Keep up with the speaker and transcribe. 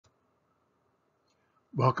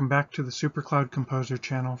Welcome back to the SuperCloud Composer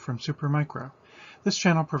channel from Supermicro. This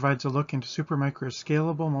channel provides a look into Supermicro's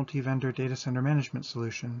scalable multi-vendor data center management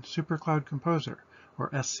solution, SuperCloud Composer, or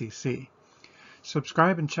SCC.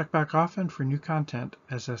 Subscribe and check back often for new content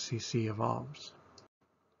as SCC evolves.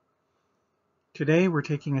 Today we're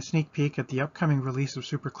taking a sneak peek at the upcoming release of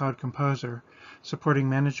SuperCloud Composer, supporting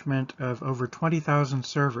management of over 20,000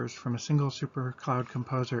 servers from a single SuperCloud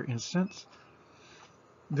Composer instance.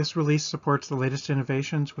 This release supports the latest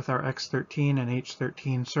innovations with our X13 and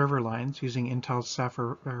H13 server lines using Intel's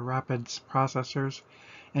Sapphire Rapids processors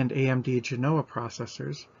and AMD Genoa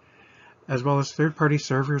processors, as well as third-party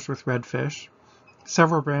servers with Redfish,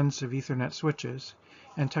 several brands of Ethernet switches,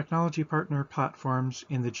 and technology partner platforms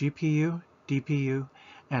in the GPU, DPU,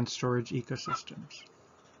 and storage ecosystems.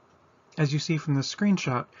 As you see from the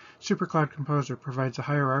screenshot, SuperCloud Composer provides a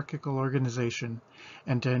hierarchical organization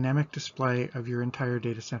and dynamic display of your entire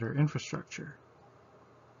data center infrastructure.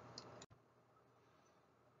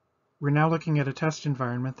 We're now looking at a test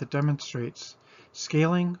environment that demonstrates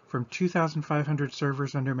scaling from 2,500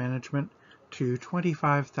 servers under management to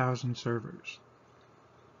 25,000 servers.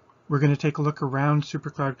 We're going to take a look around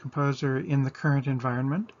SuperCloud Composer in the current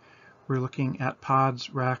environment. We're looking at pods,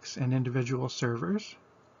 racks, and individual servers.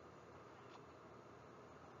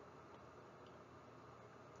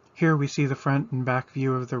 Here we see the front and back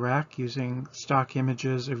view of the rack using stock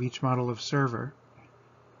images of each model of server.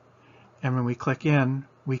 And when we click in,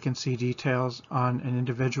 we can see details on an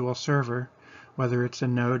individual server, whether it's a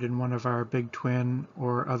node in one of our big twin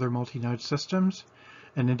or other multi-node systems,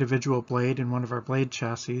 an individual blade in one of our blade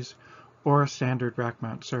chassis, or a standard rack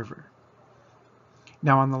mount server.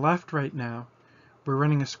 Now on the left right now, we're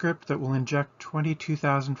running a script that will inject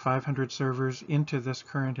 22,500 servers into this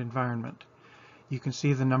current environment. You can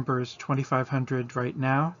see the number is 2,500 right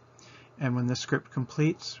now, and when the script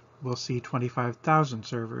completes, we'll see 25,000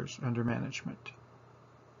 servers under management.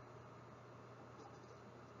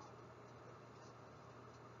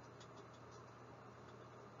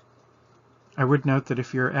 I would note that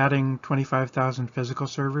if you're adding 25,000 physical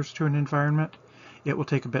servers to an environment, it will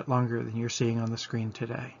take a bit longer than you're seeing on the screen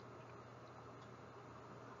today.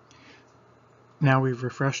 Now we've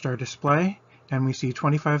refreshed our display, and we see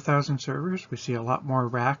 25,000 servers. We see a lot more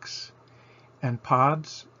racks and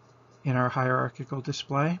pods in our hierarchical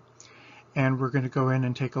display. And we're going to go in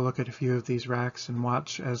and take a look at a few of these racks and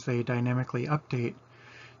watch as they dynamically update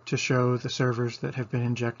to show the servers that have been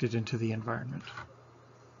injected into the environment.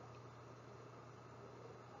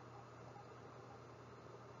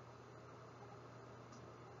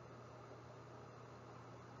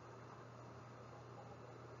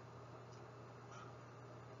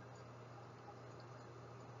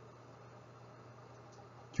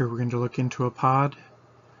 Here we're going to look into a pod,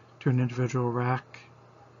 to an individual rack,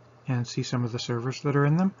 and see some of the servers that are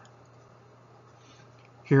in them.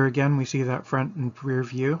 Here again we see that front and rear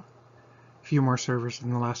view, a few more servers than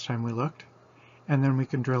the last time we looked, and then we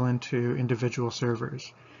can drill into individual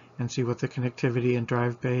servers and see what the connectivity and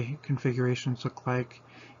drive bay configurations look like,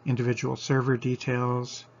 individual server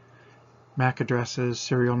details, MAC addresses,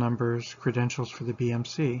 serial numbers, credentials for the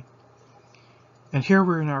BMC. And here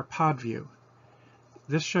we're in our pod view.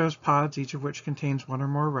 This shows pods, each of which contains one or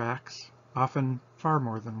more racks, often far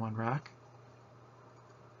more than one rack.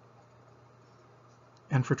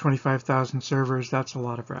 And for 25,000 servers, that's a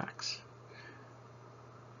lot of racks.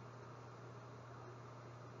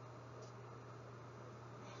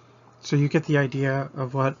 So you get the idea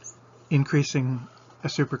of what increasing a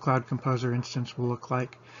SuperCloud Composer instance will look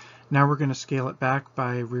like. Now we're going to scale it back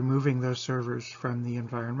by removing those servers from the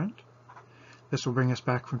environment. This will bring us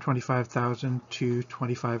back from 25,000 to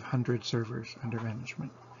 2,500 servers under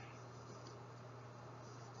management.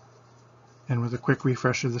 And with a quick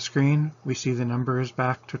refresh of the screen, we see the number is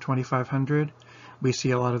back to 2,500. We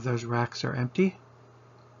see a lot of those racks are empty.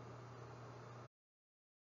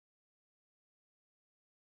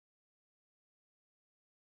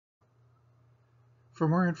 For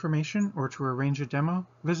more information or to arrange a demo,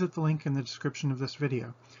 visit the link in the description of this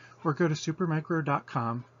video, or go to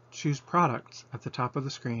supermicro.com, choose Products at the top of the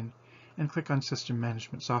screen, and click on System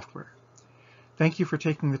Management Software. Thank you for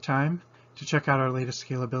taking the time to check out our latest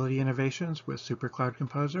scalability innovations with SuperCloud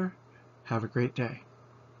Composer. Have a great day.